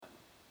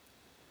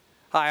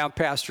Hi, I'm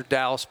Pastor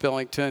Dallas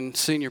Billington,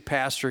 Senior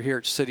Pastor here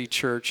at City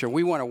Church, and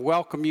we want to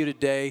welcome you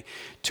today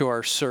to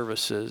our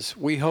services.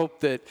 We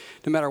hope that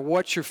no matter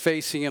what you're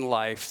facing in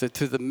life, that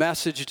through the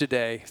message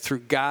today,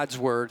 through God's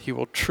Word, He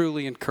will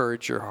truly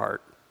encourage your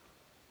heart.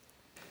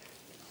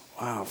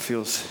 Wow,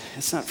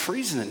 it's not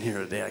freezing in here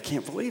today. I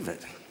can't believe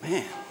it.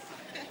 Man.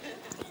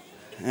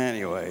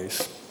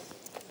 Anyways.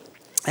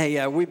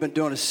 Hey, we've been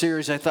doing a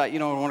series. I thought, I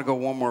want to go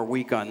one more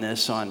week on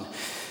this, on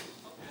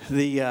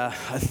the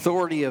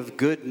authority of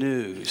good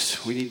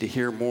news. We need to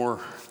hear more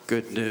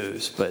good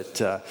news.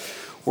 But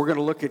we're going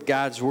to look at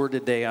God's Word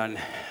today on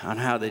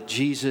how that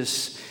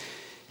Jesus,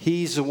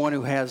 He's the one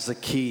who has the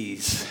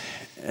keys.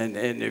 And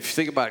if you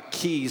think about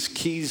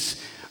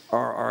keys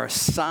are a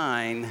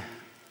sign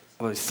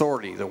of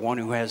authority, the one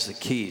who has the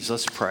keys.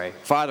 Let's pray.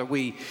 Father,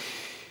 we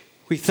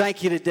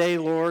thank you today,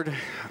 Lord,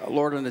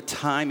 on the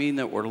timing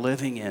that we're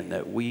living in,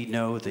 that we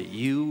know that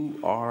you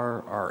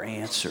are our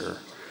answer.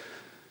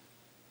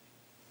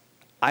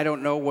 I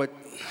don't know what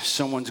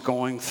someone's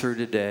going through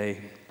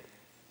today.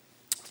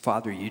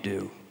 Father, you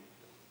do.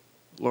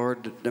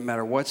 Lord, no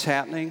matter what's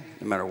happening,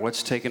 no matter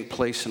what's taking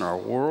place in our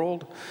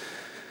world,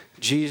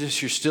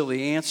 Jesus, you're still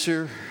the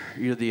answer.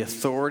 You're the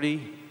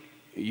authority.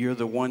 You're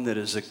the one that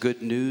is the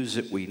good news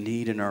that we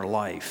need in our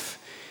life.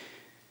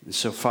 And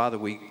so, Father,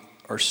 we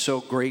are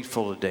so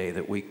grateful today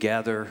that we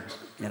gather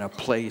in a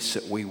place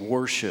that we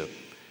worship.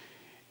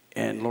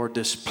 And, Lord,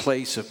 this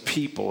place of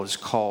people is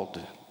called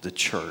the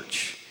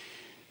church.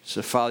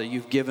 So, Father,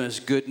 you've given us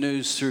good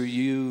news through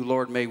you.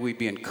 Lord, may we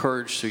be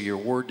encouraged through your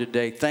word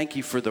today. Thank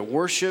you for the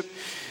worship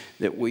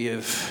that we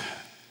have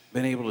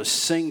been able to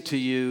sing to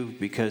you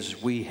because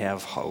we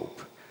have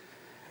hope.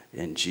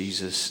 In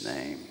Jesus'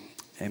 name,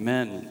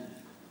 amen.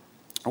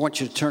 I want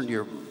you to turn to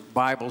your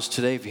Bibles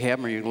today. If you have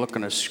them, or you can look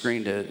on the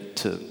screen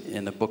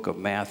in the book of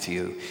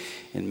Matthew,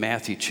 in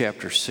Matthew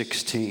chapter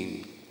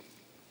 16.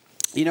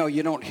 You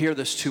don't hear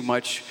this too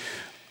much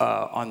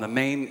on the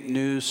main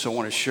news, so I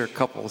want to share a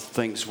couple of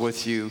things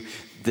with you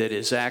that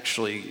is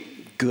actually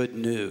good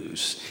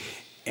news.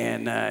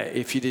 And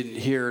if you didn't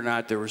hear or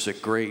not, there was a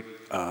great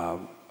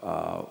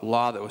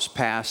law that was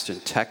passed in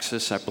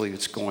Texas. I believe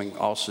it's going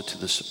also to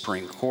the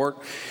Supreme Court.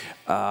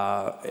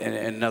 And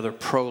another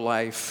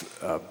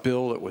pro-life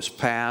bill that was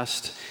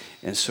passed.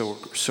 And so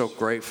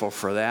grateful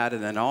for that.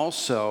 And then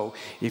also,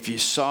 if you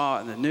saw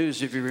in the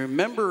news, if you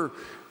remember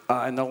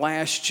in the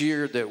last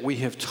year that we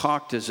have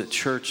talked as a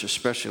church,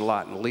 especially a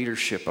lot in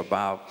leadership,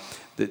 about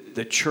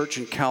the church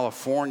in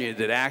California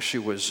that actually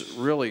was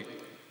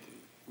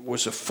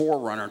a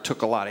forerunner and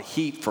took a lot of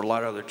heat for a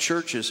lot of other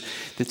churches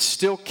that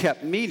still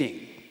kept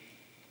meeting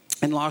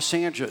in Los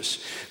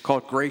Angeles,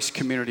 called Grace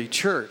Community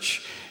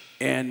Church.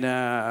 And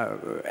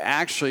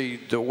actually,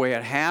 the way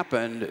it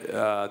happened,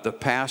 the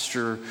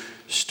pastor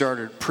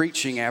started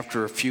preaching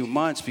after a few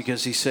months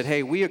because he said,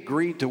 hey, we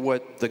agreed to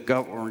what the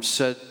governor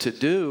said to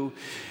do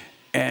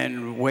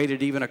and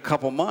waited even a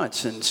couple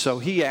months. And so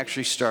he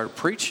actually started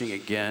preaching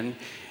again,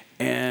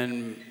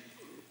 and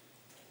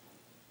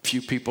a few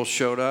people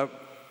showed up,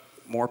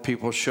 more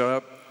people showed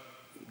up.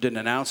 Didn't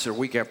announce it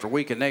week after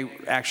week, and they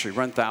actually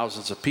run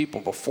thousands of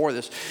people before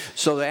this.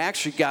 So they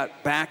actually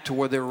got back to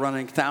where they were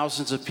running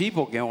thousands of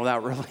people again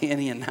without really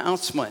any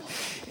announcement.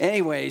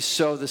 Anyway,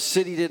 so the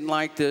city didn't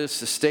like this,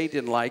 the state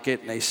didn't like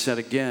it, and they said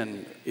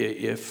again,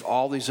 if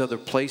all these other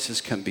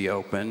places can be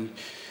open,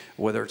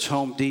 whether it's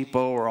Home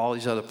Depot or all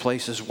these other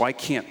places, why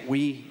can't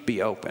we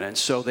be open? And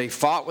so they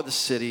fought with the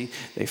city,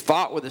 they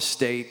fought with the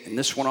state, and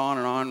this went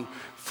on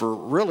for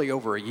really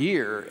over a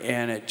year,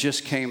 and it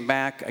just came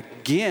back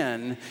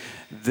again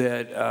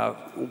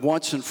that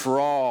once and for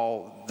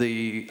all,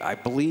 I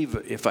believe,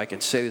 if I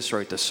can say this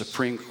right, the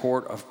Supreme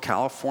Court of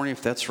California,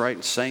 if that's right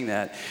in saying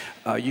that,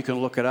 you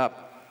can look it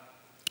up,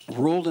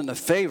 ruled in the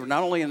favor,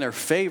 not only in their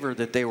favor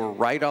that they were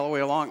right all the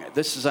way along. I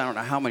don't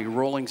know how many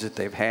rulings that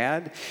they've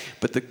had,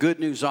 but the good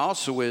news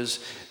also is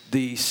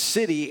the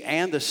city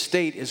and the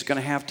state is going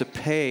to have to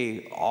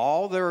pay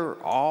all their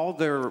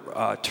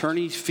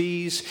attorney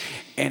fees,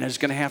 and is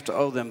going to have to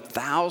owe them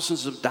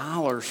thousands of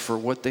dollars for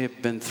what they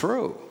have been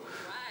through.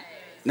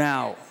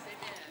 Now,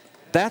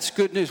 that's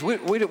good news. I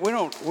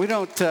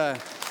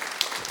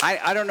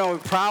don't know,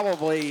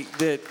 probably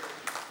that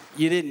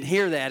you didn't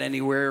hear that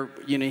anywhere.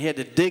 You had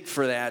to dig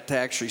for that to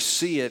actually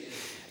see it,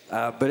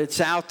 but it's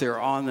out there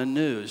on the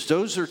news.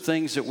 Those are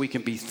things that we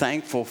can be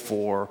thankful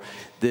for,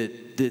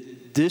 that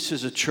this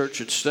is a church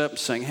that's stood up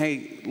saying,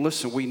 hey,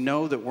 listen, we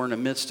know that we're in the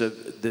midst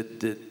of,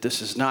 that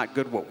this is not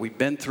good what we've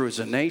been through as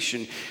a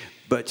nation,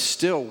 but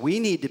still we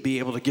need to be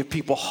able to give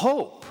people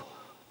hope.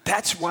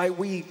 That's why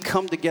we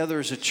come together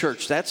as a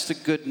church. That's the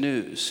good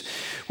news.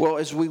 Well,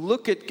 as we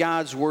look at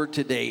God's word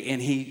today, and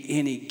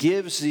he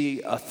gives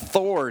the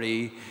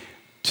authority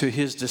to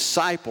his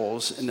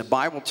disciples, and the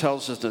Bible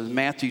tells us in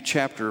Matthew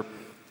chapter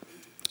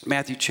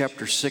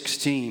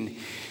 16,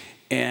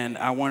 And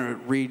I want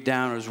to read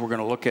down as we're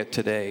going to look at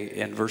today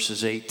in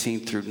verses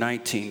 18 through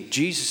 19.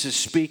 Jesus is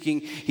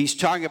speaking. He's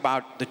talking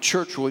about the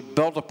church will be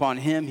built upon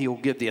him. He will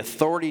give the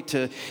authority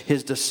to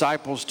his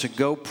disciples to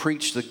go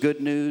preach the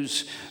good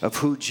news of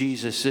who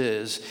Jesus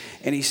is.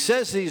 And he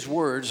says these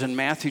words in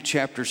Matthew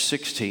chapter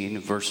 16,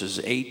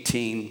 verses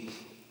 18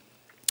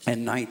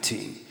 and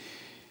 19.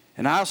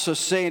 And I also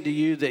say unto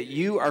you that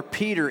you are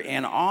Peter,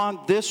 and on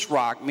this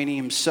rock, meaning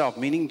himself,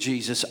 meaning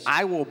Jesus,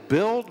 I will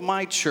build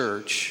my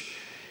church,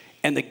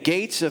 and the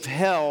gates of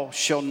hell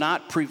shall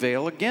not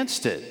prevail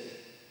against it.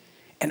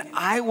 And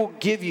I will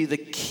give you the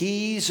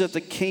keys of the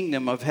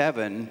kingdom of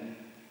heaven.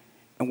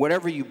 And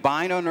whatever you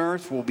bind on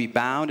earth will be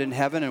bound in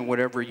heaven, and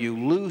whatever you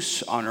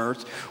loose on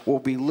earth will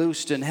be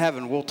loosed in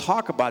heaven. We'll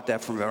talk about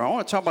that for a minute. I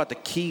want to talk about the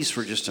keys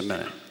for just a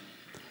minute.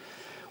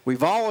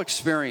 We've all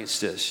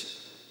experienced this.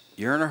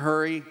 You're in a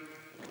hurry,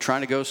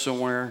 trying to go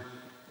somewhere,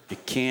 you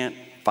can't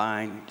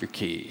find your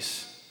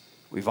keys.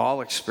 We've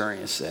all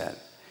experienced that.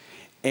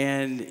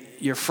 And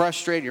you're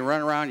frustrated, you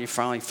run around, you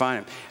finally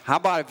find them. How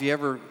about if you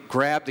ever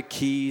grabbed the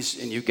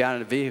keys and you got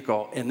in a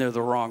vehicle and they're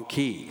the wrong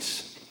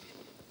keys?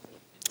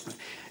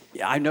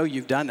 I know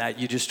you've done that,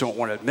 you just don't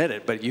want to admit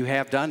it, but you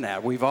have done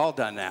that. We've all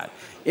done that.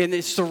 And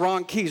it's the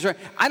wrong keys, right?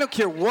 I don't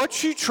care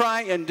what you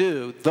try and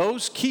do,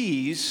 those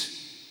keys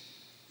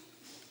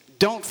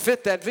don't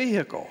fit that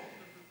vehicle.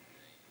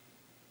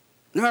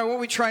 No matter what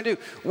we try and do,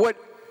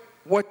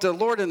 what the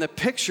Lord in the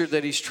picture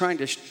that he's trying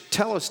to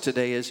tell us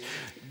today is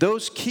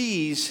those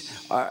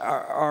keys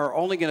are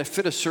only going to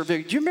fit a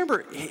certain. Do you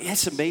remember?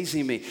 It's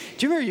amazing to me.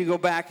 Do you remember you go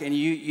back and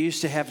you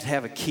used to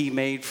have a key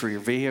made for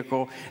your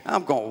vehicle?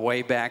 I'm going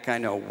way back. I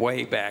know,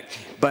 way back.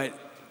 But,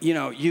 you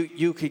know,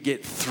 you could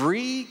get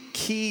 3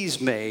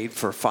 keys made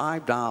for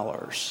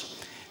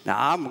 $5.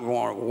 Now, I'm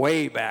going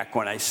way back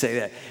when I say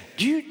that.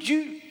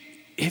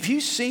 Have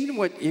you seen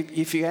what,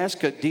 if you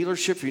ask a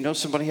dealership, if you know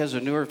somebody has a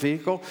newer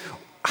vehicle,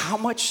 how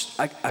much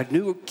a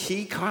new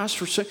key costs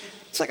for?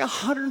 It's like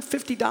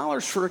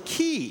 $150 for a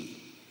key.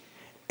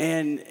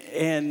 And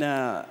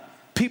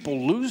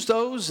people lose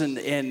those and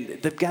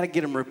they've got to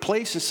get them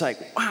replaced. It's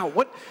like, wow,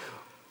 we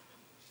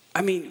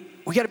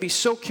got to be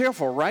so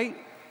careful, right?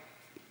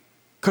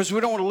 Because we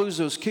don't want to lose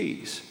those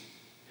keys.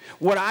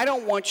 What I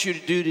don't want you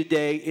to do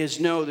today is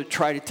to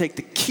try to take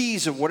the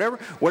keys of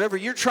whatever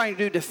you're trying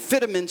to do to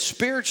fit them in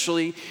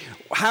spiritually,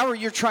 however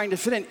you're trying to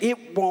fit in,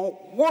 it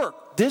won't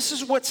work. This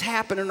is what's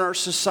happened in our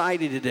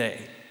society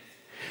today.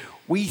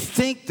 We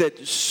think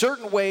that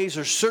certain ways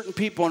or certain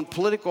people in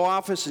political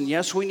office, and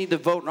yes, we need to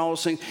vote and all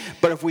those things,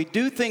 but if we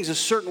do things a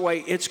certain way,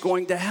 it's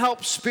going to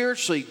help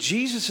spiritually.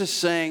 Jesus is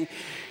saying,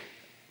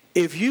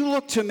 if you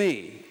look to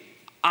me,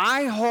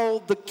 I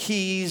hold the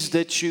keys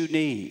that you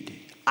need.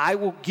 I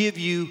will give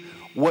you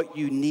what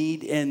you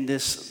need in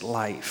this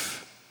life.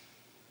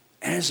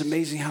 And it's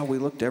amazing how we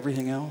look to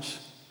everything else.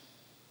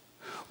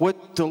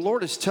 What the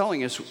Lord is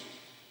telling us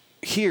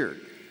here,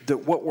 that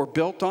what we're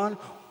built on,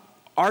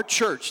 our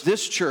church,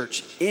 this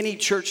church, any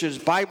church that is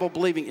Bible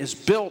believing is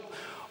built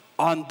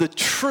on the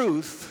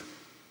truth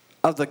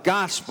of the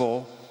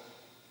gospel,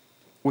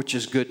 which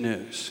is good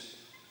news.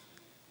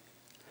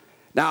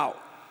 Now,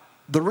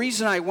 the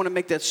reason I want to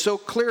make that so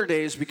clear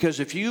today is because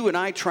if you and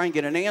I try and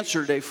get an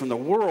answer today from the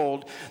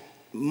world,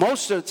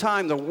 most of the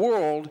time the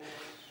world,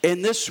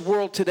 in this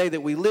world today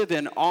that we live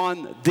in,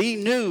 on the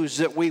news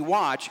that we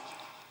watch,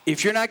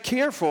 if you're not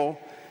careful,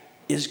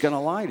 is going to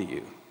lie to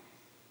you.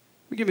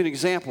 Let me give you an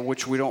example,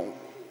 which we don't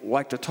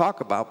like to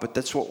talk about, but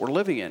that's what we're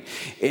living in.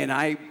 And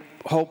I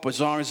hope as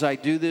long as I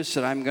do this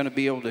that I'm going to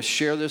be able to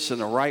share this in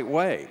the right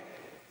way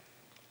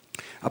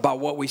about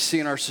what we see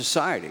in our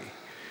society.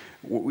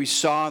 What we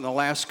saw in the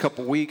last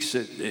couple weeks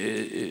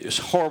is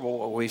horrible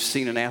what we've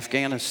seen in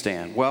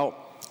Afghanistan. Well,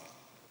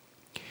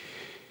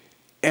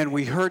 and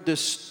we heard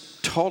this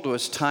told to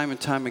us time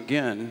and time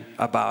again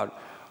about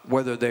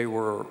whether they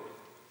were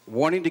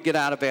wanting to get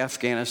out of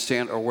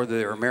Afghanistan or whether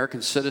they were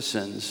American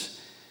citizens.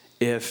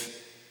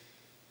 If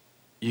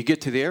you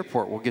get to the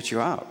airport, we'll get you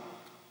out.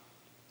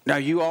 Now,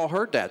 you all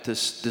heard that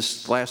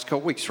this last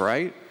couple weeks,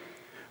 right?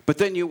 But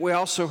then we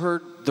also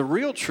heard the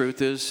real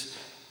truth is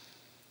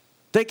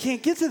they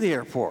can't get to the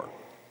airport.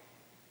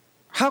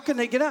 How can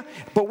they get out?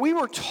 But we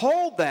were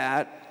told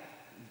that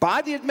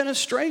by the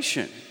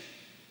administration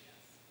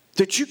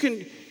that you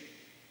can,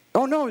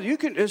 oh no, you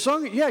can, as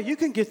long as, yeah, you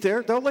can get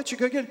there. They'll let you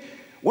go get.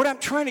 What I'm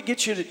trying to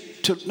get you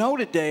to know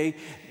today,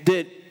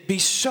 that be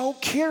so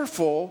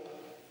careful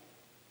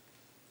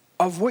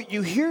of what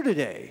you hear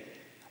today.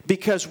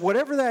 Because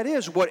whatever that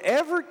is,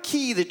 whatever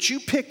key that you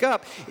pick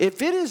up,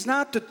 if it is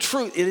not the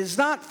truth, it is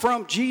not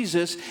from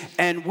Jesus,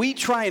 and we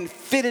try and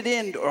fit it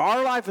into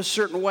our life a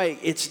certain way,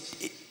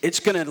 it's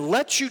going to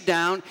let you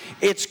down,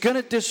 it's going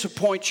to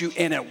disappoint you,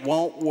 and it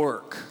won't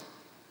work.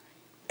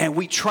 And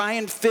we try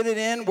and fit it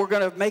in, we're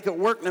going to make it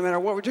work no matter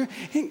what we're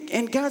doing.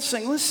 And God's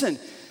saying, listen,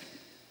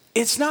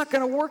 it's not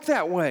going to work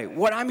that way.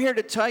 What I'm here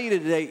to tell you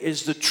today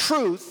is the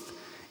truth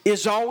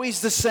is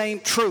always the same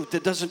truth.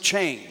 It doesn't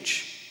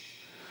change.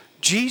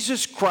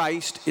 Jesus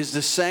Christ is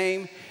the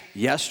same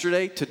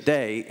yesterday,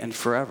 today, and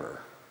forever.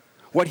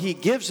 What he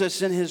gives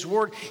us in his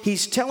word,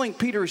 he's telling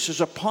Peter, he says,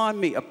 upon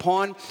me,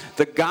 upon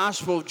the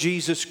gospel of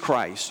Jesus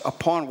Christ,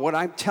 upon what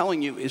I'm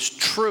telling you is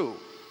true.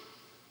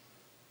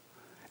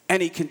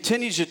 And he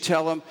continues to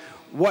tell him,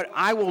 what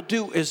I will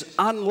do is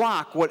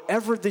unlock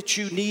whatever that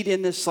you need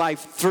in this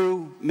life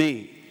through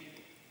me.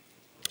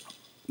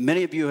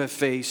 Many of you have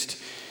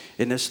faced,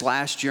 in this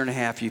last year and a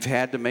half, you've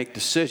had to make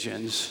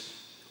decisions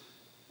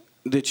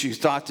that you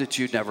thought that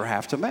you'd never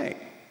have to make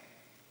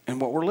in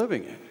what we're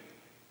living in.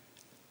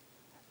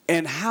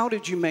 And how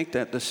did you make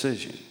that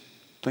decision?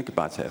 Think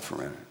about that for a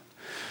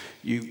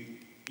minute.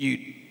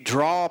 You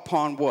draw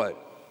upon what?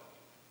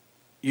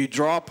 You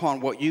draw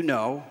upon what you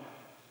know,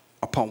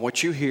 upon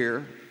what you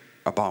hear,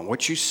 upon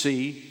what you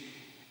see,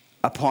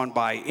 upon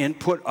by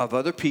input of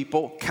other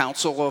people,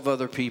 counsel of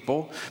other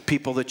people,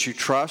 people that you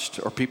trust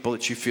or people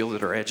that you feel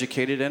that are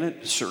educated in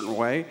it a certain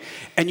way,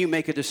 and you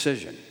make a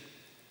decision.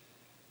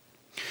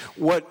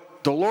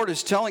 What the Lord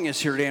is telling us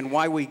here today and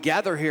why we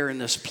gather here in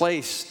this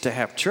place to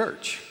have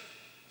church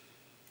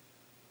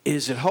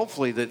is that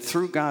hopefully that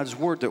through God's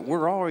word that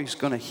we're always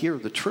going to hear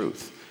the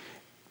truth.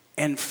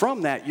 And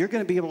from that, you're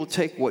going to be able to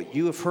take what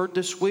you have heard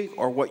this week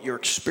or what you're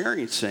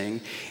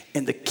experiencing,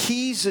 and the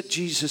keys that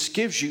Jesus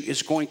gives you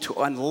is going to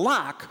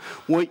unlock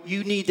what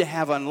you need to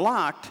have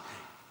unlocked,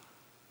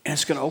 and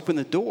it's going to open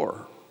the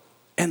door.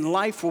 And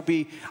life will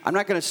be, I'm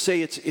not going to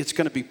say it's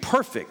going to be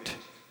perfect,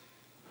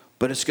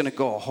 but it's going to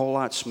go a whole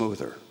lot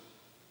smoother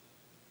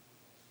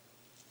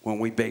when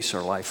we base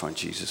our life on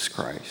Jesus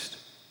Christ.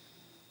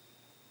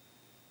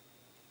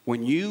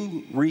 When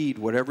you read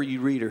whatever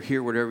you read or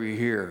hear whatever you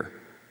hear,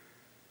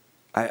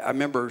 I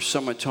remember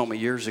someone told me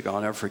years ago,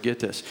 I'll never forget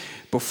this.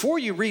 Before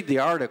you read the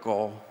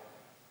article,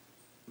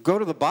 go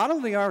to the bottom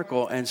of the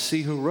article and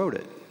see who wrote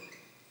it.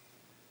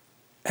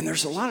 And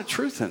there's a lot of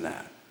truth in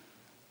that.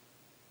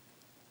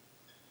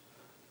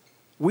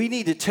 We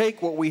need to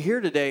take what we hear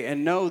today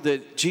and know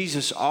that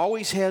Jesus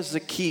always has the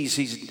keys.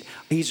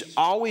 He's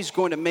always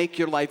going to make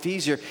your life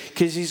easier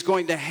because he's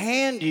going to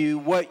hand you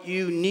what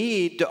you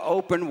need to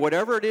open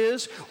whatever it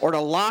is or to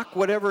lock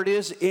whatever it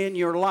is in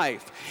your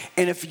life.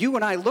 And if you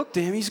and I look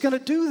to him, he's going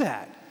to do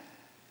that.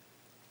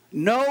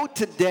 Know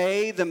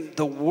today,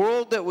 the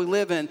world that we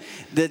live in,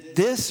 that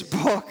this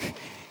book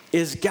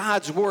is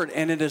God's word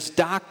and it is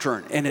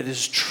doctrine and it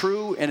is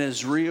true and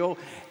is real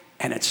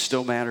and it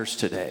still matters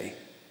today.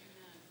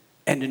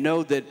 And to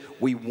know that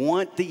we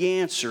want the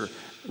answer,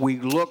 we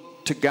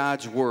look to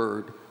God's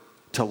word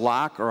to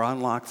lock or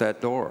unlock that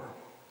door.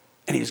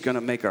 And he's going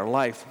to make our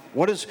life.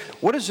 What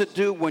does it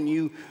do when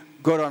you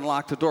go to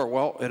unlock the door?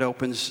 Well, it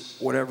opens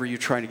whatever you're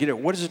trying to get at.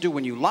 What does it do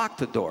when you lock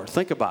the door?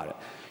 Think about it.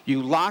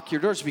 You lock your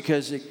doors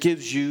because it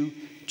gives you,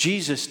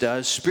 Jesus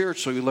does,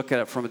 spiritually, we look at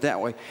it from it that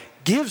way,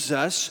 gives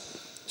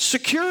us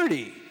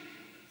security.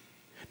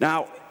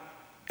 Now,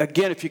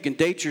 again, if you can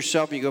date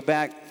yourself and you go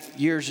back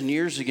years and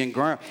years again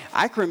growing up,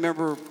 I can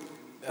remember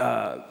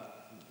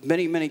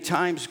many, many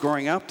times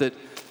growing up that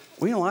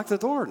we didn't lock the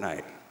door at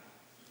night.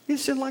 You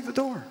just didn't lock the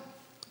door.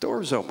 The door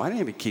was open. I didn't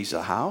have any keys to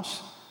the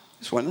house. I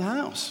just went in the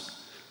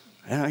house.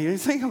 You didn't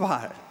think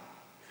about it.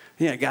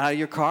 You got out of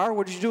your car.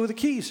 What did you do with the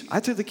keys? I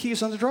threw the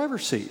keys on the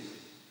driver's seat.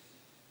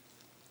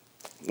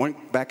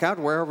 Went back out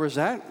wherever it was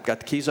at, got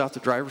the keys off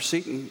the driver's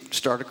seat and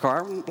started a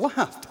car and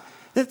left.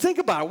 Then think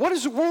about it. What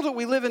is the world that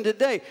we live in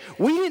today?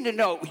 We need to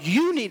know,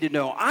 you need to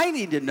know, I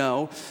need to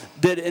know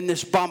that in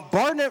this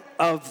bombardment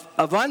of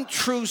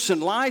untruths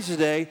and lies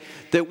today,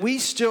 that we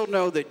still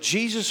know that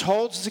Jesus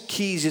holds the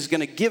keys, is going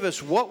to give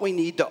us what we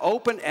need to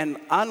open and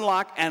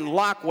unlock and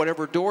lock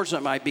whatever doors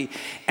it might be.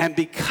 And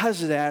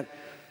because of that,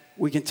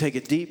 we can take a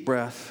deep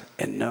breath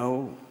and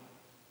know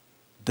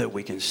that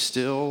we can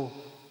still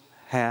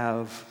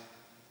have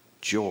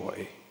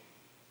joy.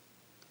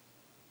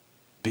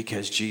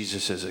 Because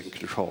Jesus is in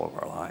control of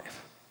our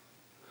life.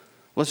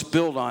 Let's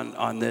build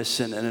on this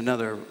in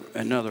another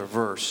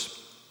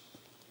verse.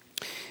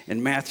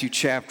 In Matthew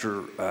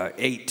chapter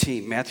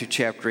 18, Matthew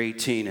chapter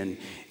 18 and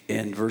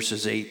in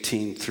verses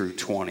 18 through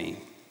 20.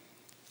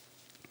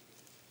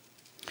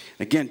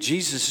 Again,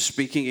 Jesus is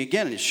speaking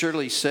again, and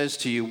surely says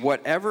to you,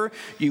 whatever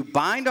you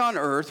bind on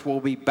earth will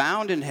be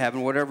bound in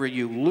heaven. Whatever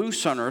you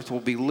loose on earth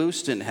will be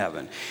loosed in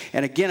heaven.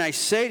 And again, I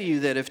say to you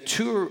that if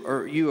two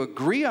or you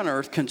agree on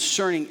earth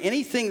concerning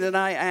anything that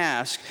I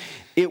ask,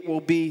 it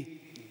will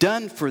be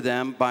done for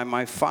them by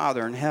my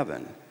Father in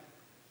heaven.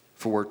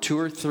 For where two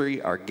or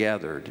three are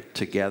gathered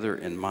together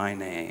in my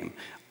name,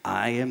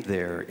 I am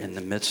there in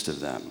the midst of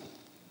them.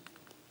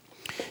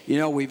 You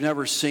know, we've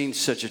never seen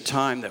such a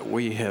time that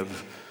we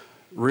have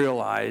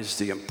realized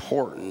the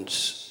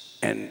importance,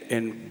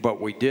 but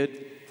we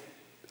did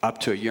up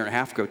to a year and a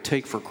half ago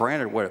take for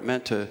granted what it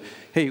meant to,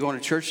 hey, you going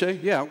to church today?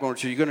 Yeah, I'm going to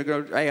church. You going to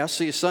go? Hey, I'll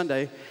see you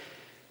Sunday.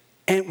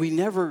 And we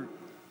never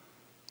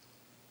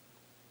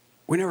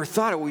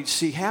thought it we'd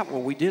see happen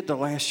what we did the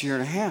last year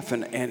and a half,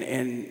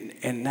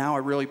 and now I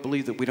really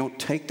believe that we don't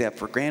take that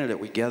for granted, that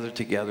we gather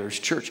together as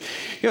church.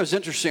 You know, it's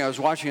interesting. I was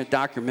watching a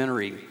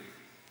documentary.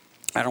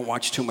 I don't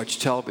watch too much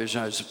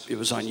television. It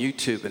was on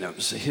YouTube, and it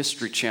was a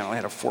History Channel. It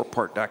had a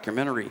 4-part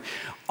documentary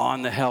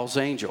on the Hells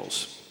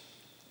Angels.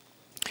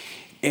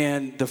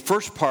 And the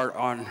first part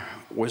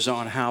was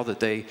on how that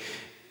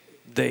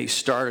they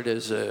started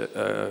as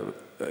a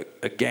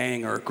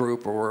gang or a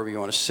group or whatever you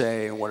want to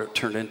say, and what it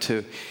turned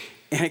into.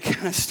 And it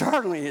kind of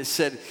startling. It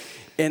said,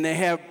 and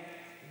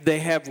they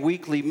have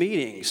weekly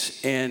meetings,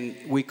 and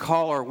we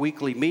call our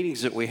weekly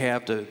meetings that we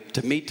have to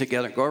meet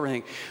together and go over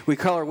everything, we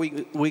call our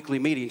weekly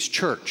meetings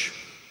church.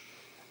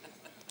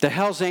 The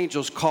Hells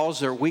Angels calls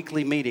their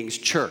weekly meetings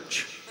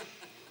church.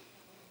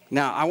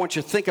 Now, I want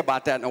you to think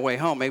about that on the way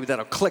home. Maybe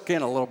that'll click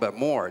in a little bit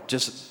more. It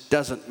just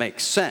doesn't make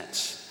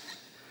sense.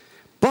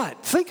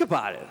 But think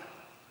about it.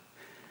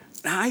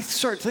 Now, I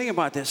started thinking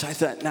about this. I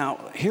thought,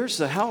 now, here's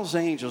the Hells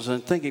Angels,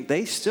 and thinking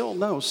they still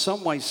know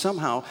some way,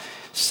 somehow,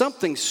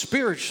 something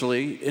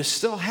spiritually is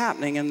still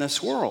happening in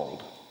this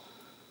world.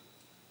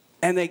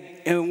 And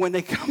when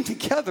they come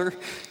together,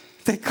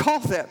 they call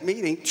that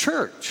meeting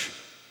church.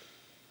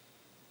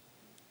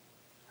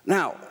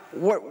 Now,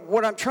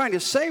 what I'm trying to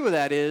say with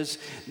that is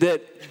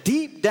that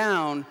deep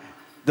down,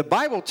 the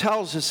Bible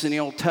tells us in the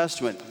Old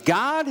Testament,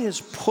 God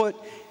has put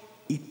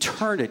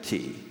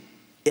eternity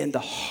in the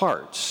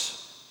hearts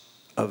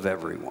of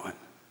everyone.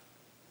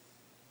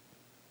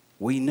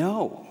 We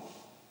know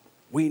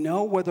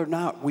whether or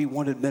not we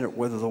want to admit it,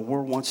 whether the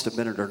world wants to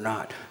admit it or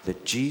not,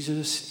 that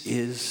Jesus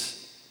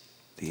is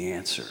the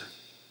answer,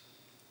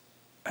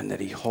 and that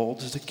he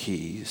holds the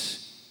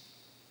keys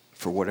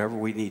for whatever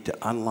we need to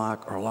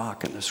unlock or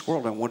lock in this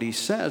world. And what he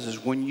says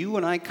is, when you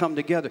and I come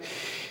together,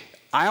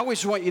 I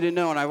always want you to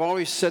know, and I've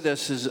always said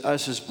this as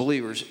us as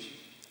believers,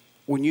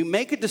 when you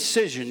make a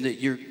decision that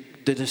you're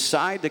to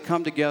decide to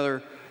come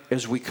together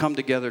as we come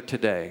together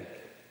today,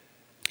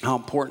 how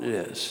important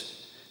it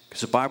is.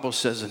 Because the Bible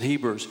says in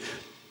Hebrews,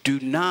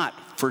 do not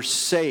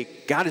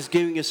forsake. God is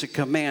giving us a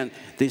command,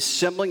 the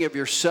assembling of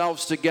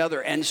yourselves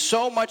together, and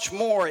so much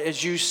more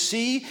as you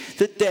see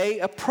the day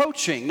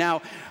approaching.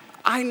 Now,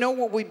 I know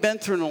what we've been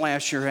through in the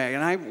last year,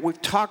 and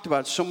we've talked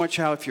about so much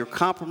how if you're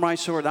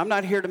compromised over it, I'm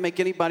not here to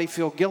make anybody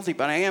feel guilty,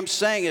 but I am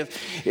saying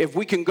if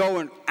we can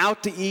go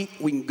out to eat,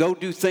 we can go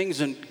do things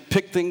and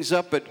pick things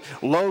up at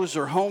Lowe's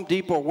or Home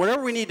Depot, or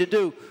whatever we need to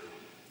do,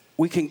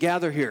 we can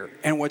gather here.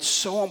 And what's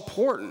so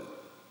important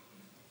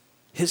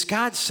is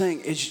God's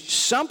saying, is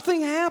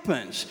something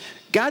happens.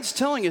 God's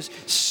telling us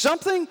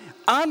something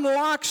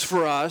unlocks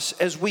for us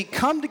as we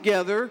come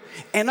together,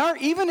 and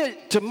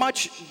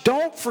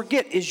don't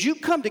forget, as you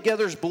come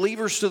together as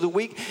believers through the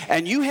week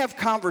and you have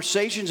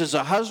conversations as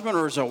a husband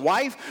or as a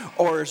wife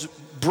or as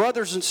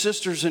brothers and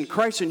sisters in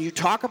Christ, and you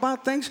talk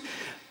about things,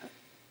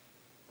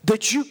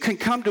 that you can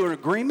come to an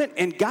agreement,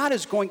 and God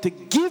is going to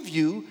give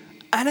you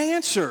an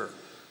answer.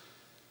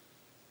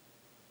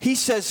 He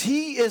says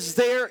he is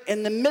there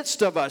in the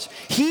midst of us.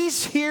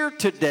 He's here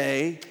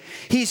today.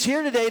 He's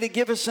here today to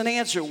give us an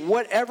answer.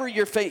 Whatever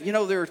you're facing,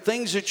 there are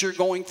things that you're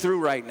going through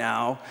right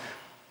now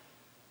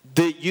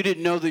that you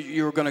didn't know that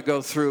you were going to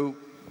go through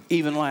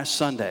even last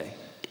Sunday.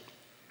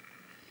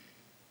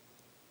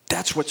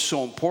 That's what's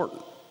so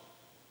important,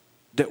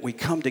 that we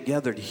come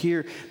together to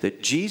hear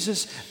that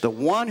Jesus, the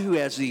one who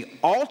has the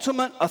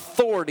ultimate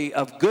authority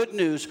of good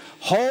news,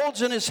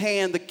 holds in his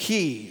hand the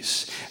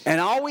keys. And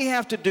all we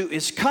have to do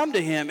is come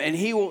to him, and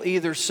he will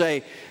either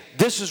say,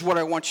 this is what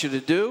I want you to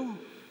do,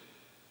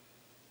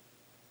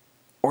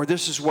 or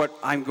this is what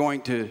I'm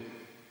going to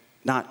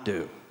not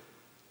do.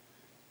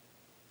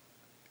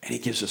 And he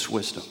gives us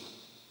wisdom,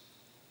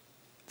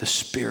 the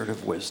spirit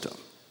of wisdom.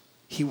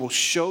 He will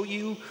show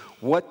you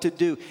what to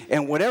do.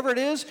 And whatever it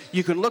is,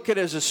 you can look at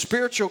it as a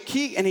spiritual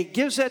key, and he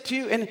gives that to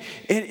you, and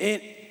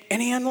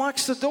he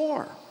unlocks the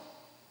door.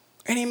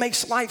 And he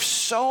makes life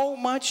so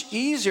much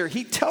easier.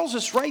 He tells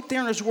us right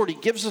there in his word, he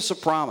gives us a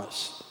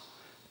promise.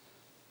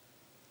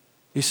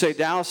 You say,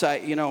 Dallas,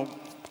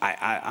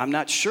 I'm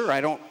not sure.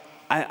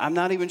 I'm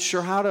not even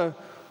sure how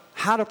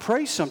to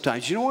pray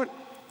sometimes. You know what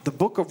the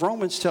book of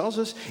Romans tells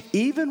us?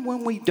 Even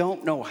when we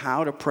don't know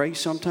how to pray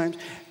sometimes,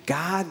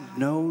 God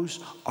knows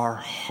our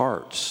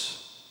hearts.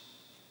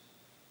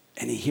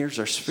 And he hears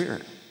our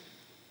spirit.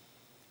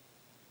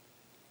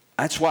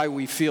 That's why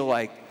we feel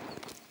like,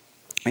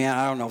 man,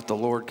 I don't know if the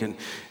Lord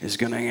is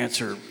going to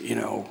answer,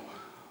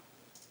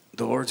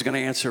 the Lord's going to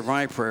answer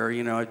my prayer.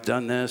 I've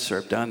done this or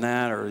I've done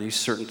that, or these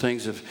certain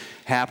things have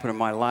happened in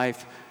my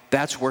life.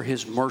 That's where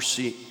his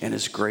mercy and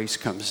his grace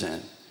comes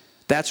in.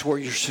 That's where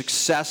your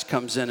success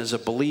comes in as a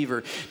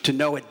believer, to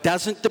know it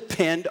doesn't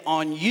depend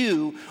on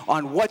you,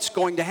 on what's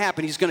going to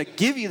happen. He's going to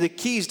give you the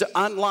keys to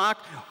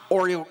unlock,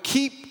 or he'll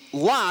keep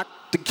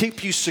locked to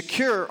keep you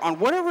secure on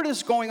whatever it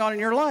is going on in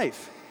your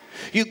life.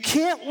 You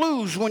can't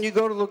lose when you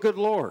go to the good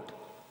Lord.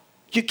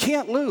 You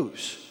can't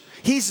lose.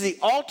 He's the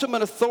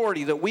ultimate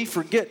authority that we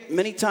forget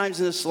many times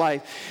in this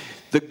life.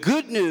 The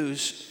good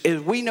news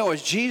is we know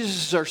as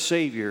Jesus is our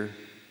Savior,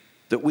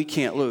 that we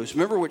can't lose.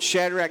 Remember what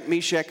Shadrach,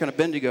 Meshach, and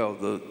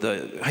Abednego,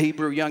 the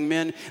Hebrew young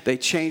men, they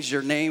changed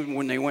their name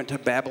when they went to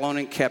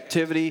Babylonian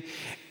captivity,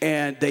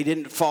 and they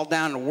didn't fall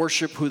down and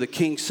worship who the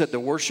king said to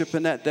worship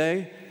in that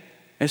day.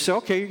 They said,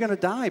 okay, you're going to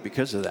die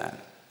because of that.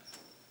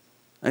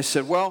 I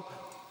said, well,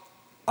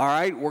 all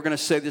right, we're going to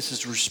say this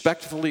as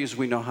respectfully as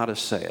we know how to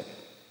say it.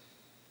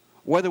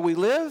 Whether we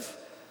live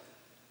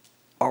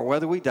or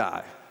whether we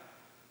die,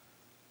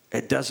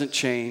 it doesn't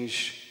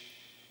change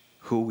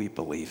who we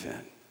believe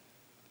in.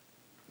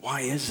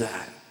 Why is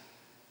that?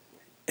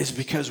 It's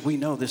because we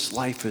know this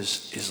life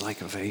is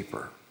like a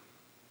vapor.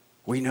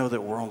 We know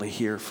that we're only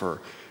here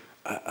for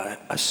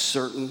a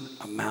certain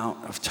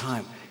amount of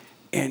time.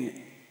 And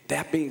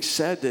that being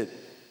said,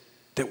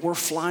 that we're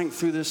flying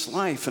through this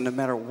life, and no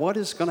matter what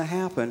is going to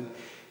happen,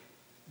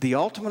 the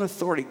ultimate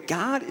authority,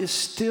 God is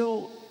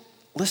still,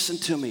 listen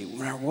to me,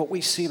 no matter what we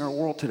see in our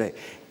world today,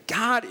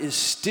 God is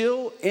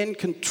still in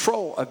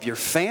control of your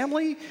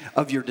family,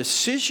 of your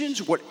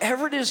decisions,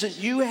 whatever it is that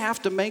you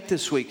have to make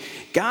this week.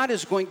 God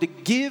is going to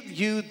give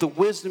you the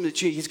wisdom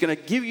that you need. He's going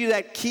to give you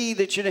that key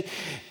that you need.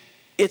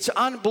 It's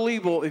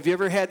unbelievable. If you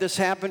ever had this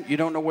happen, you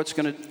don't know what's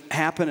going to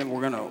happen, and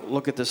we're going to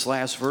look at this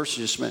last verse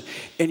in just a minute,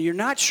 and you're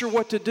not sure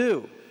what to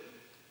do.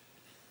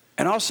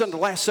 And all of a sudden, the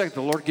last second,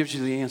 the Lord gives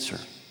you the answer.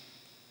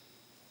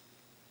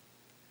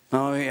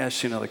 Now, let me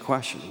ask you another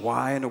question.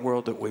 Why in the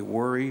world did we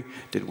worry?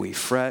 Did we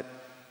fret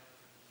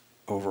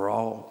over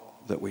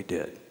all that we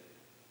did?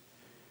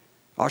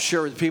 I'll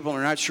share with people who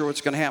are not sure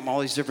what's going to happen. All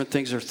these different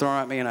things are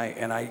thrown at me, and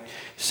I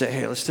say,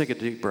 hey, let's take a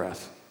deep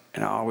breath.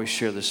 And I always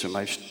share this with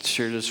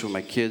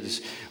my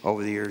kids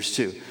over the years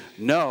too.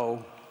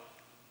 No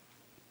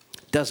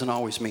doesn't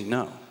always mean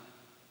no.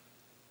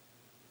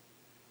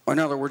 Or in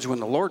other words, when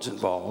the Lord's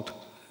involved,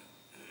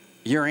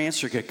 your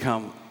answer could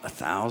come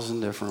 1,000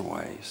 different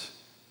ways.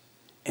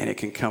 And it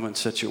can come in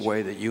such a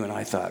way that you and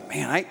I thought,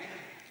 man,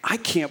 I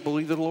can't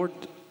believe the Lord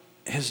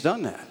has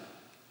done that.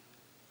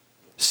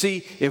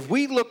 See, if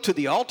we look to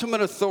the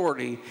ultimate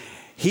authority,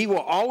 He will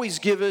always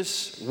give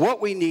us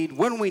what we need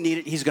when we need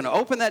it. He's going to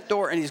open that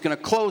door and He's going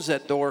to close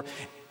that door.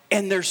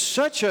 And there's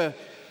such a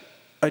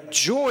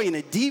joy and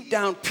a deep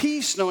down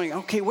peace knowing,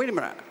 okay, wait a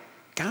minute.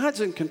 God's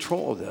in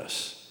control of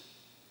this.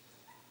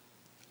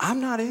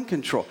 I'm not in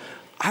control.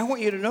 I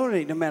want you to know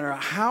that no matter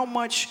how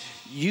much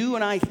you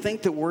and I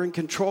think that we're in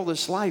control of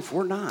this life,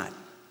 we're not.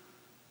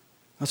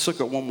 Let's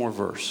look at one more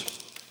verse.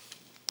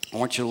 I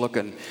want you to look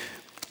at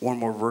one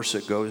more verse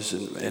that goes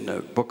in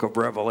the book of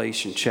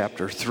Revelation,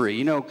 chapter 3.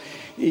 You know,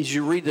 as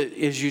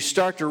you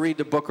start to read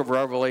the book of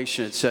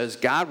Revelation, it says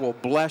God will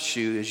bless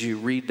you as you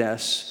read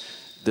this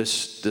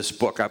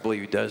book. I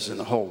believe He does in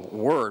the whole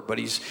Word, but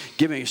He's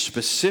giving a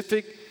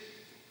specific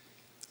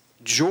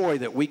joy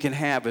that we can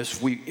have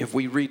if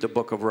we read the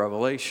book of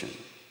Revelation.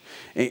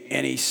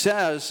 And He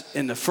says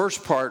in the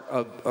first part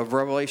of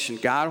Revelation,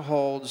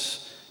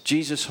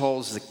 Jesus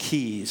holds the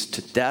keys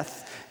to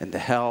death and to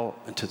hell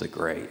and to the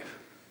grave.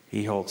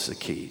 He holds the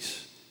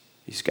keys.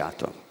 He's got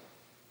them.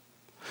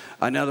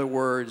 In other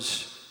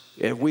words,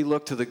 if we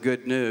look to the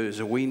good news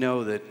and we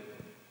know that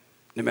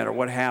no matter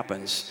what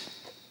happens,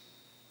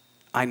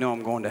 I know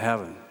I'm going to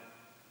heaven.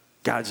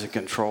 God's in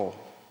control.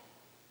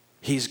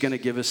 He's going to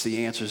give us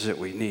the answers that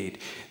we need.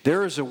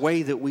 There is a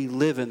way that we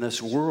live in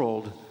this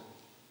world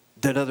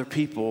that other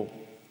people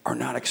are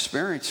not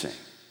experiencing.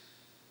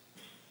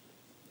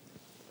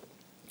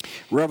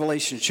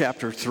 Revelation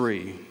chapter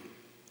 3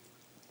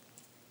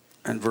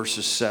 and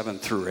verses 7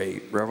 through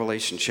 8.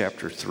 Revelation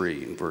chapter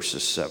 3 and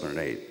verses 7 and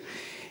 8.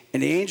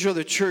 And the angel of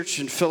the church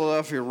in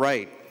Philadelphia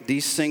write,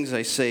 these things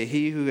I say,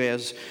 he who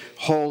is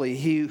holy,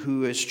 he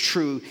who is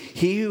true,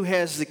 he who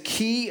has the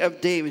key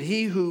of David,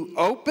 he who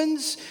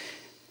opens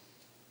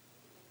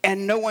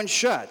and no one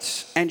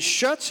shuts, and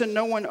shuts and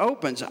no one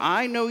opens.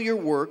 I know your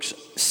works.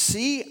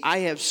 See, I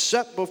have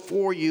set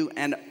before you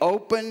an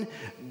open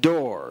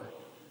door,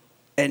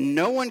 and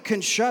no one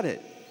can shut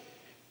it.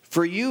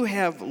 For you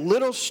have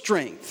little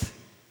strength,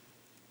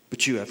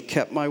 but you have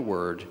kept my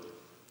word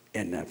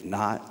and have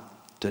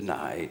not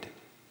denied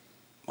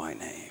my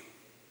name.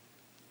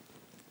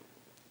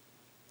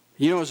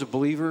 You know, as a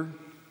believer,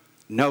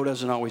 no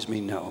doesn't always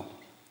mean no.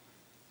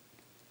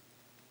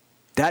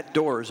 That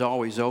door is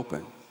always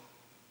open.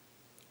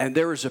 And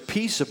there is a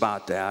peace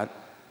about that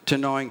to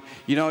knowing,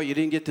 you know, you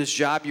didn't get this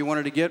job you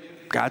wanted to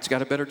get, God's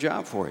got a better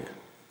job for you.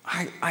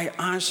 I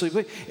honestly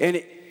believe. And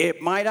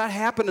it might not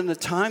happen in the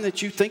time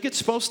that you think it's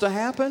supposed to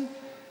happen.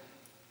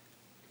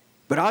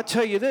 But I'll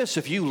tell you this,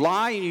 if you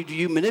lie and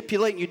you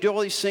manipulate and you do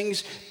all these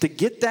things to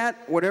get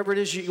that, whatever it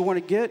is you want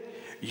to get,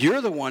 you're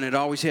the one that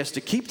always has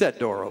to keep that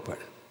door open.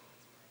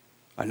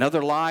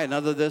 Another lie,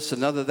 another this,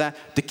 another that.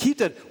 To keep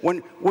that,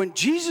 when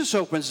Jesus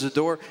opens the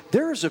door,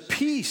 there is a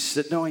peace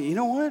that knowing, you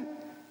know what?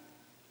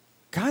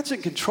 God's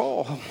in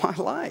control of my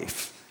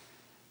life.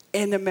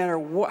 And no matter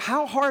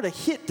how hard a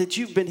hit that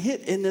you've been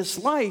hit in this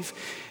life,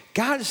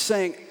 God is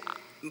saying,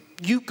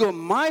 you go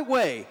my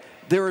way.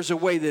 There is a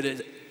way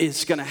that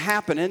it's going to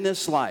happen in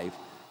this life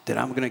that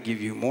I'm going to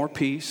give you more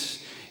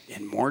peace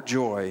and more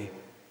joy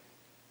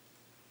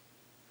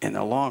in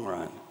the long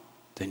run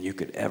than you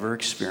could ever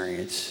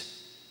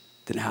experience,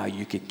 than how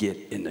you could get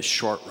in the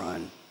short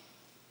run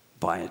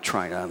by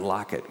trying to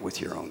unlock it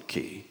with your own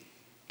key.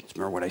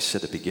 Remember what I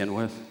said to begin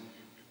with?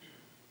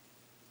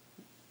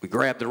 We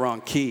grab the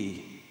wrong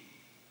key,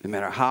 no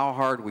matter how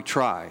hard we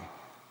try,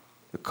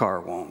 the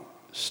car won't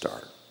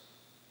start.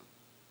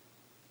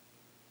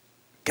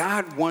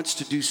 God wants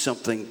to do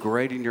something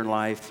great in your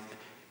life,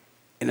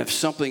 and if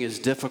something is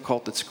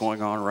difficult that's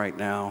going on right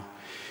now,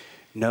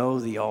 know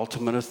the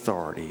ultimate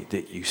authority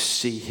that you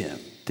see him,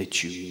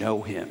 that you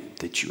know him,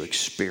 that you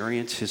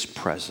experience his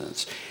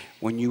presence.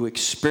 When you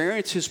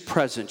experience his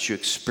presence, you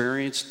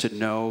experience to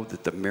know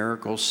that the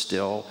miracles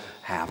still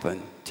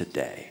happen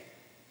today,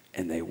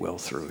 and they will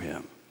through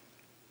him.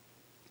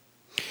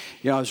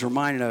 I was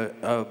reminded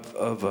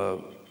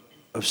of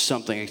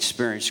something I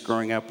experienced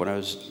growing up when I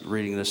was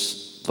reading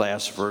this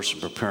last verse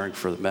and preparing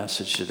for the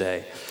message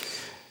today.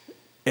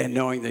 And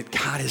knowing that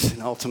God is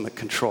in ultimate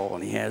control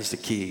and he has the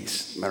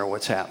keys no matter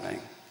what's happening.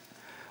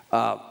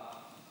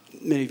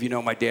 Many of you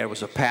know my dad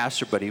was a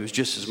pastor, but he was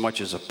just as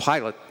much as a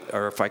pilot,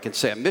 or if I can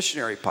say a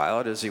missionary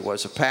pilot, as he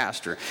was a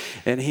pastor.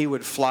 And he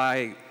would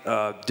fly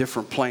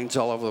different planes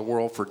all over the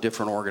world for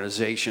different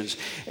organizations.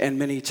 And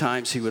many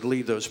times he would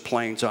leave those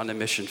planes on the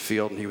mission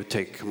field and he would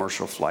take a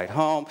commercial flight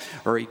home,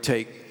 or he'd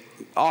take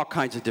all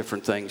kinds of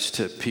different things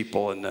to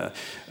people in the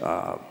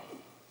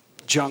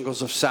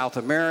jungles of South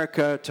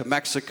America, to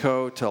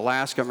Mexico, to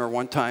Alaska. I remember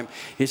one time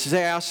he says,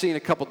 "Hey, I'll see you in a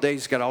couple of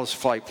days." He's got all his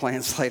flight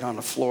plans laid on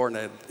the floor in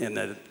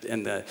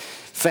the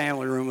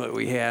family room that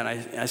we had.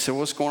 And I said,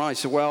 "What's going on?" He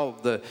said, "Well,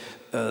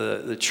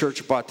 the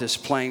church bought this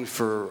plane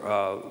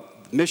for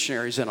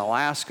missionaries in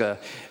Alaska,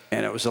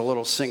 and it was a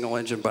little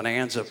single-engine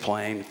Bonanza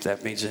plane, if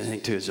that means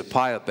anything to you as a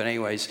pilot. But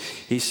anyways,"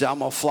 he said, "I'm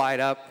going to fly it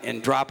up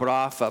and drop it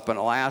off up in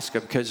Alaska,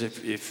 because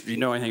if you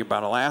know anything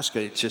about Alaska,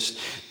 it's just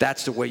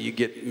that's the way you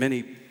get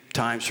many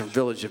times from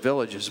village to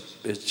village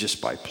is just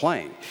by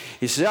plane."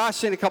 He said, "I'll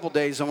see you in a couple of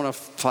days. I'm going to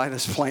fly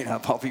this plane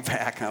up. I'll be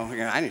back."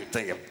 I didn't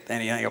think of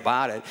anything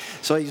about it.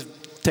 So he's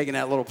taking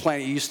that little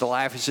plane. He used to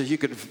laugh. He says, you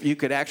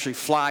could actually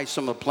fly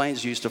some of the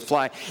planes you used to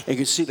fly, and you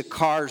could see the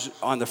cars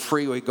on the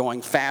freeway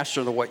going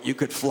faster than what you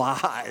could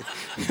fly.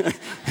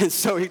 And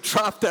so he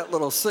dropped that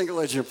little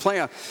single-engine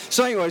plane.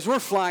 So anyways, we're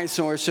flying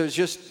somewhere. So it's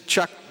just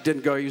Chuck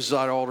didn't go. He was a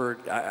lot older.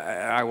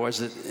 I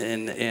wasn't.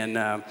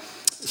 And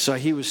so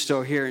he was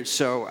still here, and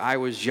so I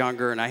was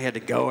younger, and I had to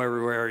go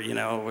everywhere,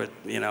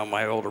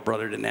 my older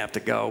brother didn't have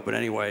to go, but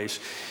anyways.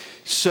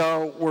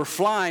 So we're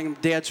flying,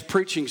 Dad's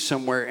preaching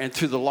somewhere, and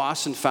through the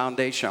Lawson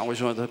Foundation, I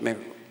always wanted to,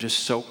 just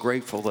so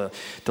grateful,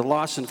 the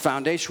Lawson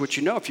Foundation, which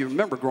if you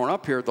remember growing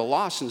up here, the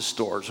Lawson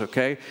stores,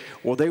 okay?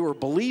 Well, they were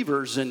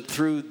believers, and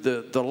through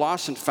the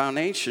Lawson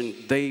Foundation,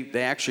 they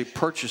actually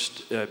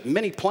purchased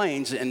many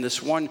planes, and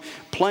this one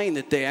plane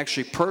that they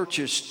actually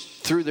purchased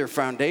through their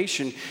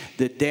foundation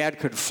that Dad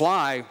could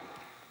fly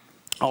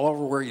all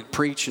over where he'd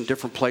preach in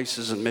different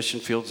places and mission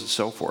fields and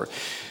so forth.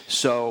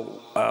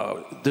 So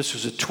this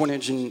was a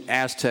twin-engine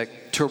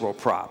Aztec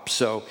turboprop.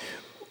 So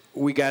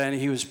we got in,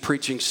 he was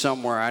preaching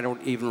somewhere, I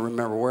don't even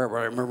remember where, but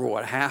I remember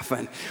what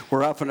happened.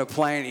 We're up in a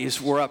plane,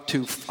 we're up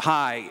too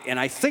high, and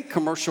I think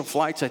commercial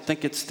flights,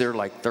 they're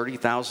like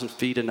 30,000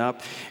 feet and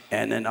up,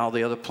 and then all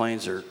the other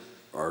planes are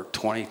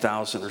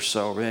 20,000 or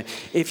so.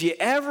 If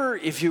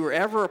you were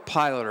ever a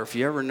pilot, or if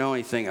you ever know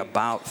anything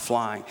about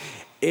flying,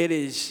 it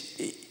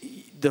is,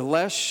 the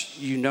less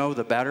you know,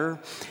 the better,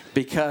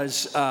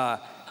 because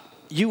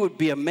you would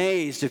be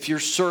amazed if you're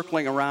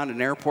circling around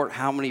an airport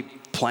how many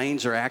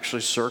planes are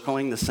actually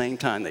circling the same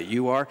time that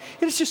you are.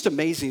 It's just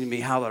amazing to me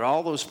how that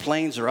all those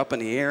planes are up in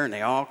the air and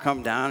they all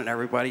come down and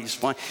everybody's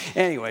flying.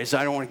 Anyways,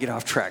 I don't want to get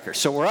off track here.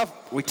 So we're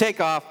up, we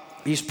take off,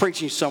 he's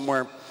preaching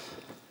somewhere,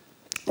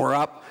 we're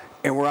up,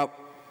 and we're up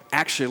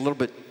actually a little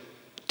bit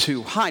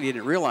too high. He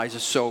didn't realize it,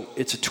 so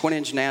it's a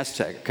twin-engine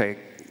Aztec, okay?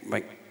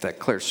 Make that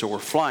clear. So we're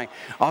flying.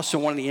 Also,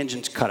 one of the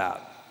engines cut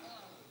out.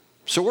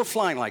 So we're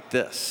flying like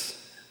this.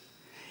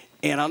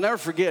 And I'll never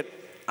forget,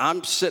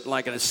 I'm sitting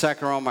like in the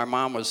second row. My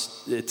mom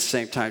was, at the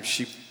same time,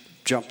 she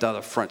jumped out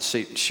of the front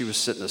seat, and she was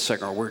sitting in the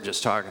second row. We were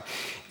just talking.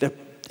 The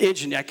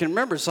engine, I can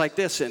remember, it's like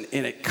this, and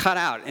it cut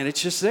out, and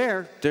it's just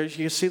there. There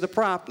you see the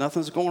prop.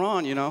 Nothing's going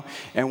on,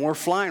 And we're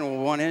flying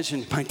with one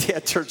engine. My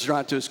dad turns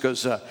around to us,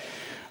 goes,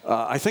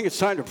 "I think it's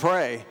time to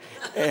pray."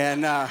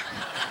 And,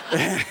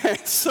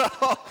 so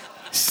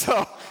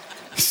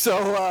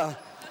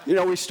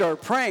we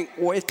started praying.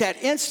 Well, at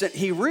that instant,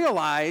 he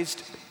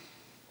realized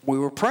we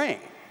were praying.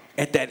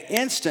 At that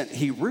instant,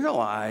 he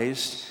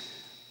realized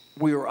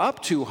we were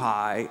up too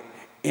high,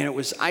 and it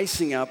was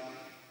icing up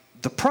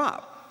the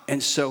prop.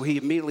 And so he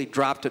immediately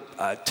dropped it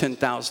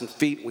 10,000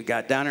 feet. We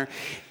got down there,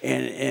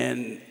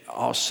 and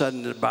all of a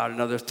sudden, about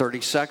another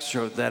 30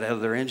 seconds, that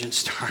other engine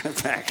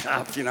started back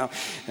up,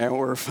 and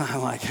we're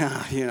like,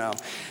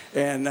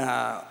 And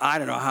I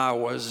don't know how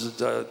it was at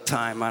the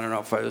time. I don't know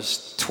if I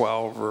was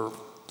 12 or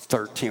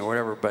 13 or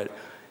whatever, but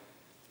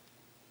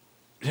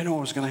didn't know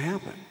what was going to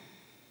happen.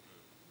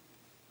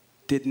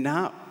 Did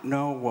not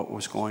know what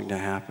was going to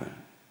happen.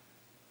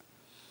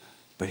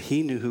 But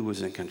he knew who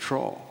was in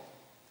control.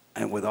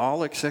 And with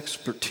all his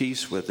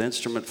expertise with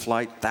instrument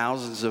flight,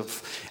 thousands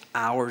of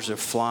hours of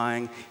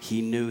flying,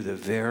 he knew the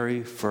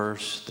very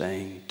first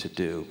thing to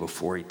do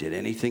before he did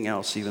anything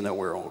else, even though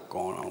we were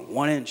going on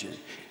one engine,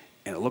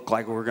 and it looked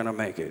like we were going to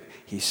make it.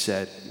 He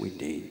said, "We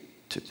need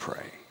to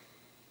pray."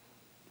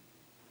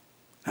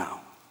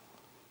 Now,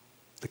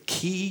 the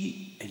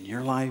key in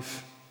your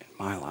life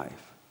my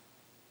life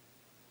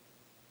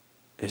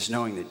is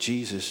knowing that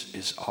Jesus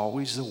is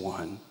always the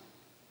one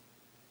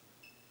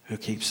who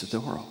keeps the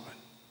door open.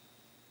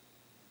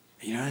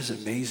 You know, it's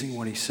amazing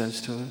what he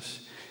says to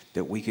us,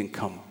 that we can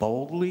come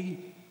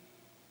boldly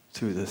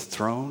through the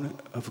throne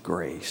of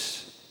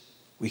grace.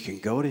 We can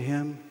go to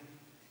him,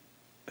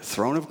 the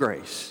throne of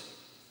grace,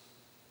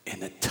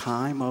 in the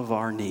time of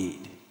our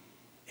need,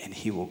 and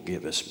he will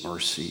give us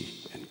mercy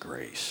and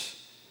grace.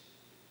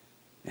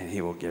 And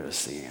he will give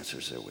us the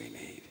answers that we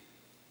need.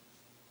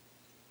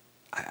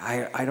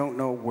 I don't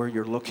know where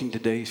you're looking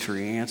today for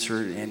your answer,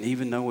 and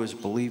even though as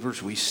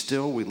believers we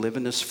live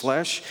in this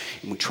flesh,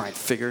 and we try and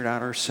figure it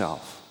out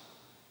ourselves,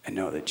 and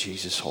know that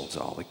Jesus holds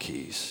all the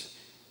keys.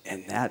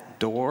 And that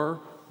door,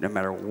 no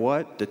matter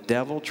what the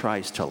devil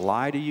tries to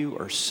lie to you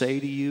or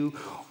say to you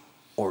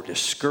or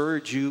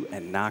discourage you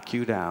and knock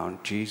you down,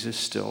 Jesus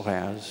still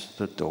has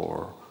the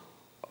door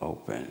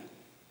open.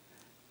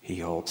 He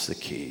holds the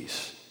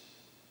keys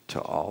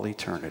to all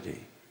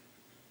eternity.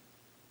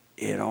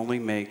 It only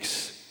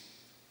makes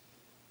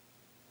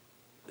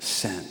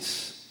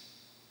sense,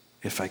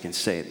 if I can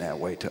say it that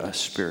way, to us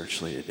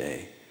spiritually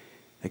today,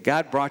 that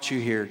God brought you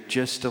here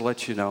just to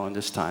let you know in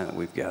this time that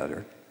we've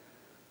gathered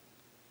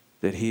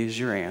that he is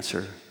your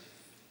answer.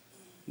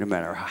 No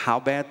matter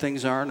how bad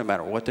things are, no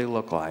matter what they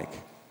look like,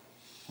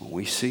 when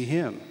we see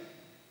him,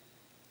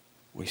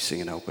 we see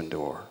an open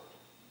door.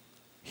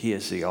 He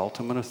is the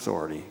ultimate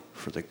authority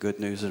for the good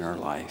news in our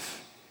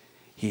life.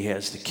 He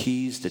has the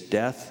keys to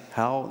death,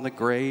 hell, and the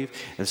grave.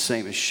 The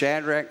same as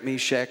Shadrach,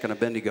 Meshach, and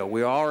Abednego.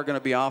 We all are going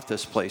to be off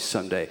this place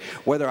someday.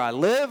 Whether I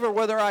live or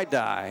whether I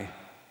die,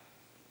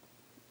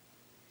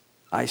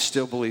 I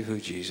still believe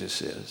who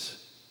Jesus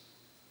is.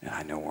 And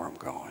I know where I'm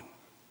going.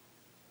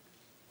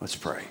 Let's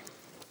pray.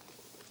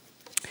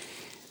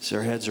 As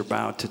our heads are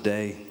bowed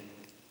today,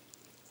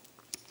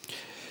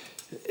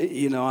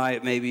 you know,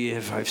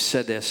 I've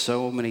said this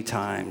so many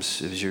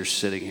times as you're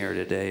sitting here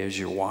today, as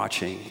you're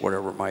watching,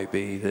 whatever it might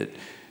be, that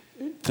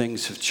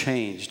things have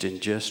changed in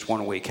just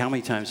 1 week. How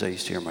many times I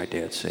used to hear my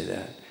dad say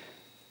that?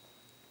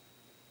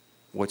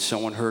 What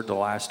someone heard the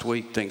last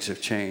week, things have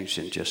changed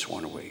in just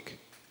 1 week.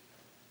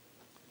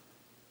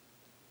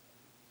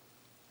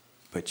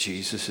 But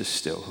Jesus is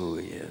still who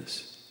he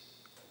is.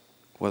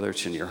 Whether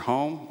it's in your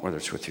home, whether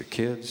it's with your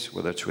kids,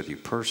 whether it's with you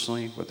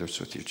personally, whether it's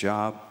with your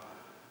job,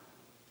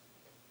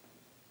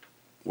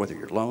 whether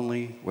you're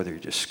lonely, whether you're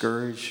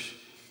discouraged,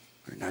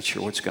 or not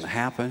sure what's going to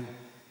happen,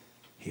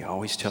 he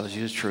always tells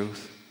you the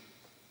truth.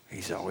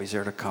 He's always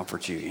there to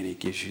comfort you, and he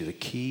gives you the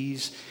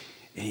keys,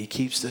 and he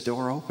keeps the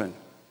door open.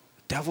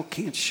 The devil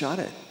can't shut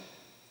it.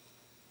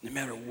 No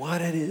matter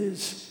what it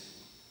is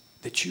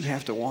that you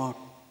have to walk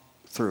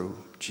through,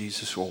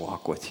 Jesus will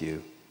walk with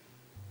you.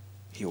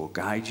 He will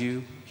guide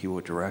you. He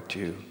will direct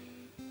you.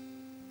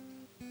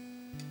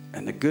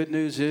 And the good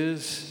news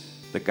is,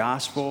 the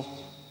gospel,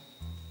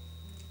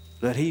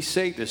 that he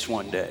saved us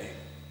one day.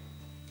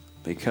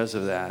 Because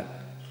of that,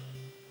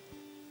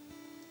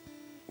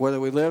 whether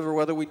we live or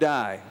whether we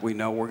die, we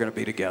know we're going to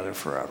be together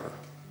forever.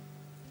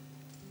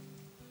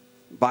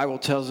 The Bible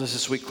tells us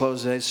as we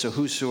close today, so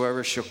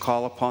whosoever shall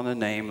call upon the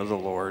name of the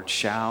Lord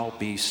shall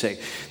be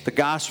saved. The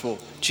gospel,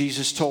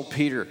 Jesus told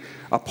Peter,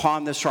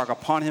 upon this rock,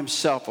 upon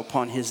himself,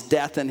 upon his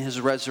death and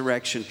his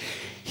resurrection,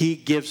 he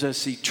gives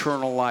us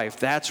eternal life.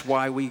 That's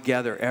why we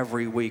gather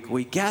every week.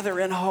 We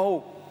gather in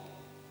hope.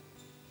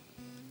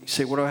 You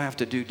say, what do I have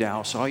to do,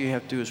 Dallas? All you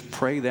have to do is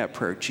pray that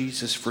prayer.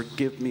 Jesus,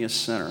 forgive me, a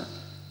sinner.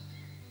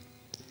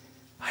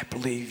 I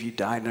believe you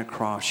died on a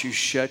cross. You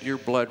shed your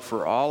blood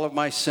for all of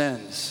my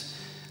sins.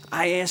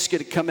 I ask you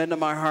to come into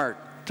my heart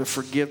to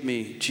forgive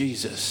me,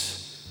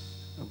 Jesus,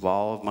 of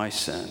all of my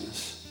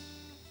sins.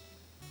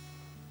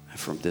 And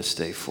from this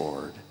day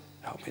forward,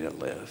 help me to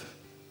live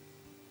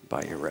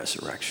by your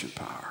resurrection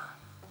power.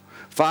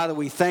 Father,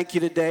 we thank you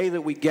today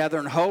that we gather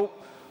in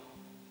hope.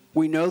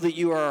 We know that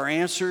you are our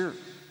answer.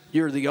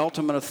 You're the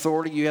ultimate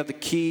authority. You have the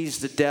keys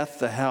to death,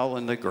 the hell,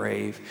 and the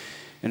grave.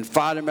 And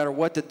Father, no matter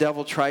what the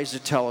devil tries to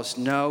tell us,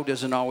 no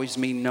doesn't always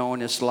mean no in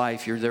this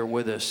life. You're there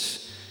with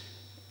us.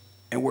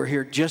 And we're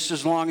here just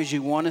as long as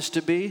you want us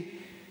to be.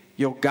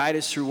 You'll guide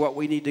us through what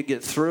we need to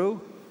get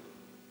through.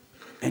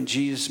 And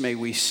Jesus, may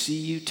we see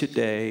you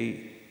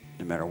today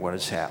no matter what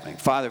is happening.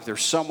 Father, if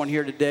there's someone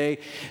here today,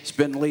 as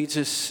Ben leads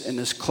us in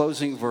this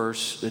closing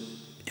verse, that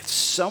if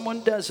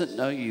someone doesn't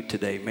know you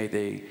today, may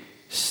they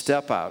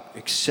step out,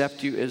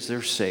 accept you as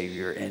their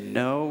Savior, and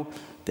know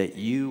that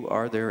you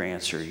are their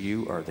answer.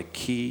 You are the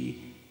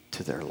key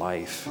to their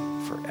life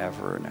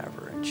forever and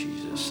ever. In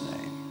Jesus'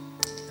 name,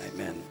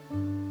 amen.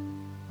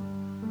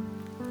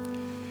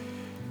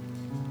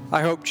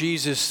 I hope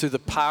Jesus, through the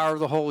power of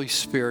the Holy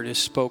Spirit, has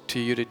spoke to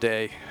you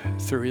today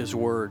through his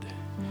word.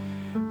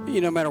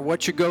 No matter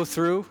what you go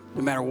through,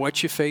 no matter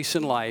what you face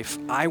in life,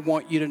 I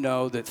want you to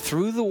know that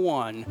through the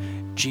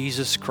one,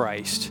 Jesus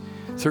Christ,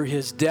 through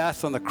his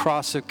death on the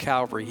cross of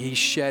Calvary, he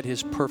shed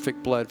his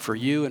perfect blood for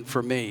you and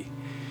for me.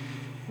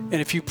 And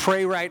if you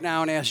pray right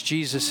now and ask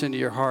Jesus into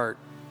your heart,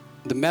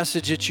 the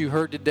message that you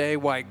heard today,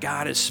 why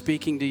God is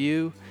speaking to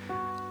you,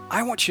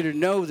 I want you to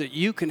know that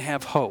you can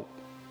have hope.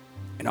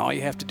 And all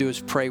you have to do is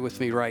pray with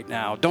me right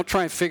now. Don't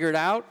try and figure it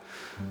out.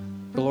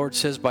 The Lord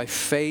says by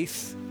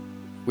faith,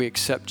 we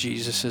accept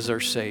Jesus as our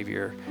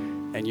Savior,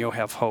 and you'll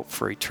have hope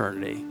for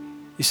eternity.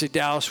 You say,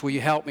 Dallas, will you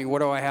help me? What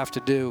do I have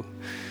to do?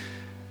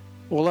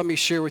 Well, let me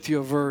share with you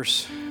a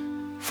verse.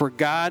 For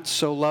God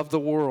so loved the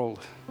world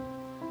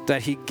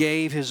that he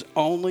gave his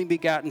only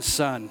begotten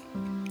Son,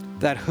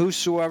 that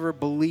whosoever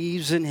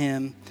believes in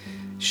him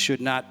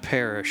should not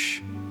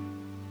perish,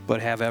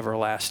 but have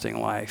everlasting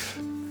life.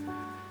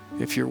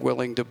 If you're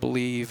willing to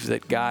believe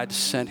that God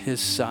sent his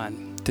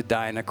Son to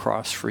die on the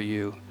cross for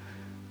you,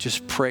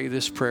 just pray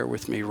this prayer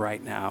with me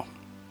right now.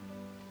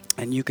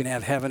 And you can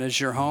have heaven as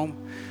your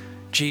home.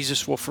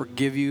 Jesus will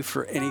forgive you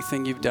for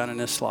anything you've done in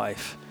this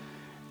life.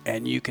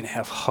 And you can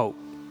have hope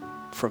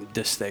from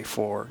this day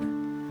forward.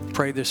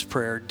 Pray this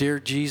prayer. Dear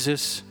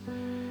Jesus,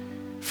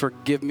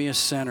 forgive me a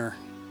sinner.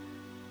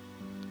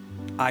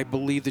 I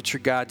believe that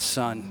you're God's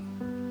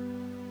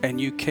Son, and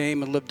you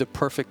came and lived a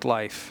perfect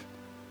life,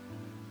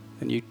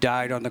 and you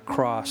died on the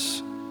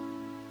cross,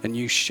 and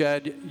you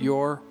shed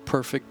your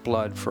perfect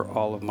blood for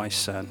all of my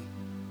sin.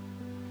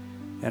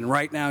 And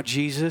right now,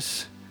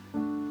 Jesus,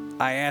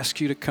 I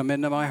ask you to come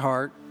into my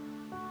heart,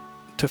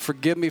 to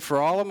forgive me for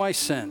all of my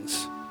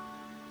sins,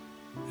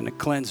 and to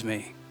cleanse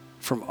me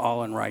from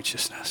all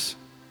unrighteousness.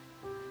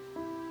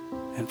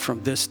 And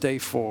from this day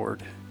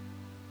forward,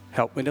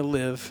 help me to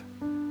live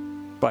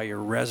by your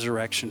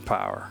resurrection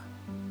power.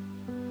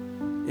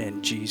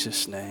 In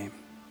Jesus' name.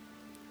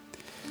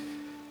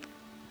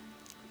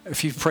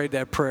 If you've prayed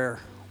that prayer,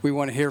 we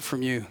want to hear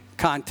from you.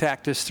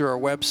 Contact us through our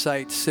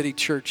website, City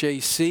Church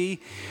AC,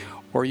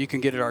 or you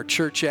can get it our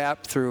church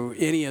app through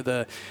any of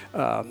the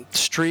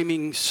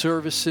streaming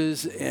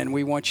services, and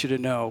we want you to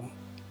know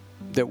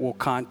that we'll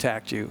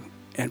contact you.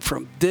 And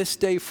from this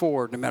day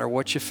forward, no matter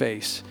what you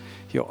face,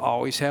 you'll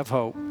always have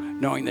hope,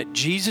 knowing that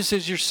Jesus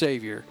is your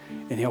Savior,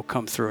 and he'll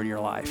come through in your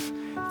life.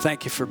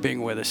 Thank you for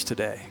being with us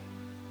today.